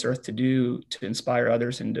put on this earth to do, to inspire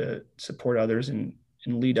others and to support others and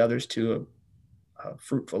lead others to a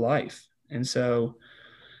fruitful life. And so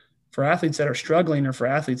for athletes that are struggling, or for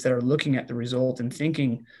athletes that are looking at the result and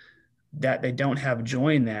thinking that they don't have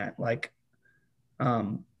joy in that, like,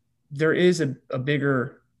 there is a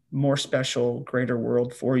bigger, more special, greater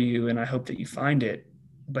world for you. And I hope that you find it,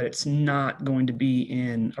 but it's not going to be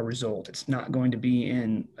in a result. It's not going to be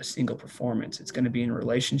in a single performance. It's going to be in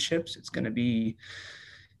relationships. It's going to be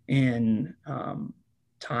in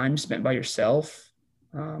time spent by yourself.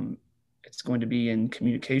 It's going to be in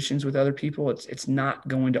communications with other people. It's not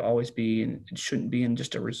going to always be, and it shouldn't be in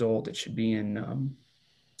just a result. It should be in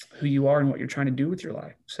who you are and what you're trying to do with your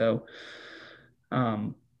life. So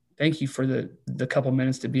thank you for the couple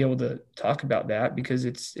minutes to be able to talk about that, because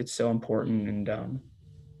it's so important. And,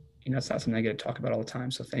 it's not something I get to talk about all the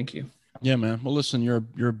time. So thank you. Yeah, man. Well, listen, you're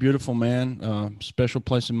a beautiful man, special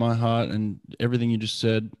place in my heart, and everything you just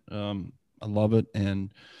said. I love it.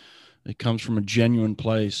 And it comes from a genuine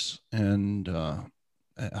place, and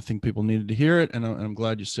I think people needed to hear it, and I'm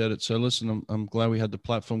glad you said it. So listen, I'm glad we had the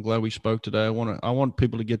platform, glad we spoke today. I want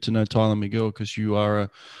people to get to know Tyler McGill, because you are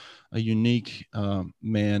unique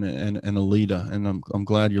man and a leader. And I'm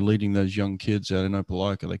glad you're leading those young kids out in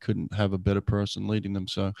Opelika. They couldn't have a better person leading them.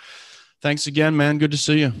 So thanks again, man. Good to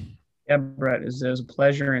see you. Yeah, Brett, it was a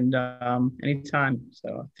pleasure, and anytime.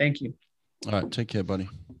 So thank you. All right. Take care, buddy.